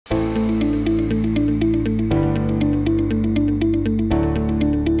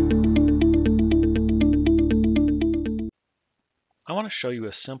to show you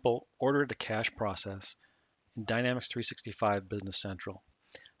a simple order-to-cash process in Dynamics 365 Business Central.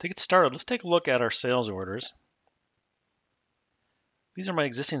 To get started, let's take a look at our sales orders. These are my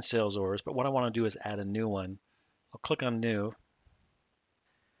existing sales orders, but what I want to do is add a new one. I'll click on New.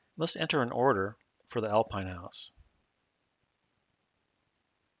 Let's enter an order for the Alpine House.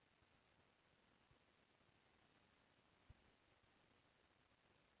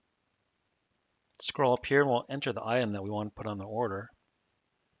 Scroll up here and we'll enter the item that we want to put on the order.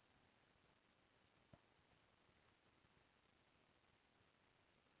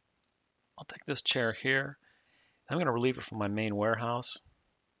 I'll take this chair here. I'm going to relieve it from my main warehouse.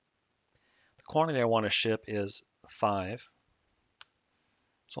 The quantity I want to ship is 5.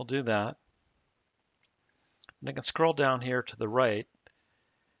 So I'll do that. And I can scroll down here to the right.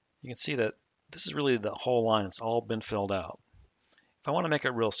 You can see that this is really the whole line. It's all been filled out. If I want to make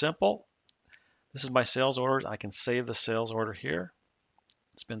it real simple, this is my sales orders. I can save the sales order here.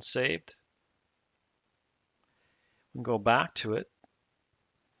 It's been saved. We can go back to it.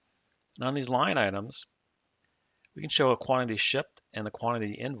 And on these line items, we can show a quantity shipped and the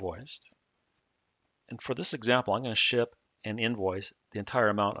quantity invoiced. And for this example, I'm going to ship and invoice the entire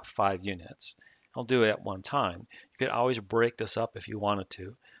amount of 5 units. I'll do it at one time. You could always break this up if you wanted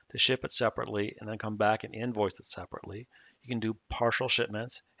to ship it separately and then come back and invoice it separately. You can do partial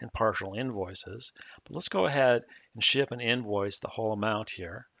shipments and partial invoices. But let's go ahead and ship and invoice the whole amount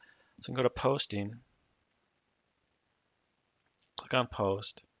here. So I can go to Posting, click on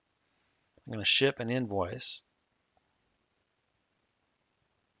Post. I'm going to ship and invoice.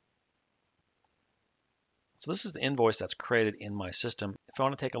 So this is the invoice that's created in my system. If I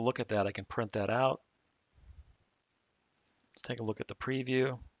want to take a look at that, I can print that out. Let's take a look at the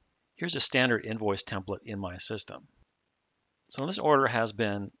preview. Here's a standard invoice template in my system. So this order has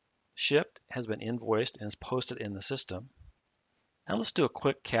been shipped, has been invoiced, and is posted in the system. Now let's do a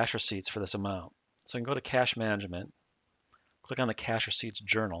quick cash receipts for this amount. So I can go to Cash Management, click on the Cash Receipts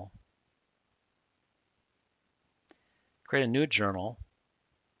Journal, create a new journal.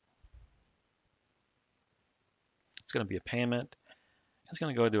 It's going to be a payment. It's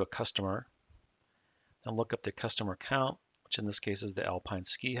going to go to a customer and look up the customer account, which in this case is the Alpine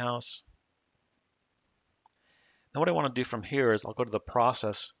Ski House. Now what I want to do from here is I'll go to the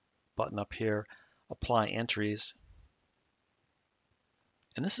Process button up here, Apply Entries.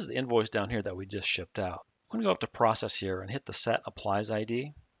 And this is the invoice down here that we just shipped out. I'm going to go up to Process here and hit the Set Applies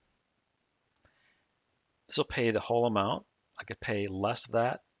ID. This will pay the whole amount. I could pay less of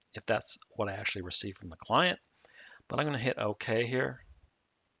that if that's what I actually received from the client. But I'm going to hit OK here.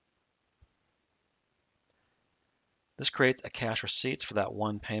 This creates a cash receipts for that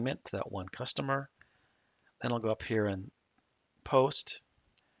one payment to that one customer. Then I'll go up here and Post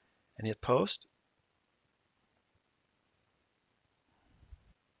and hit Post.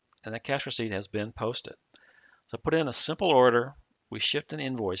 And that cash receipt has been posted. So I put in a simple order. We shipped and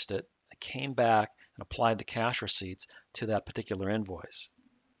invoiced it. I came back and applied the cash receipts to that particular invoice.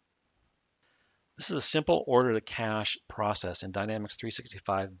 This is a simple order-to-cash process in Dynamics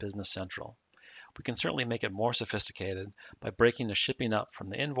 365 Business Central. We can certainly make it more sophisticated by breaking the shipping up from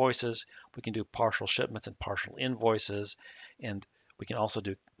the invoices. We can do partial shipments and partial invoices, and we can also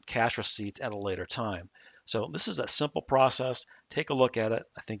do cash receipts at a later time. So this is a simple process. Take a look at it.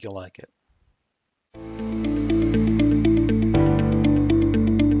 I think you'll like it.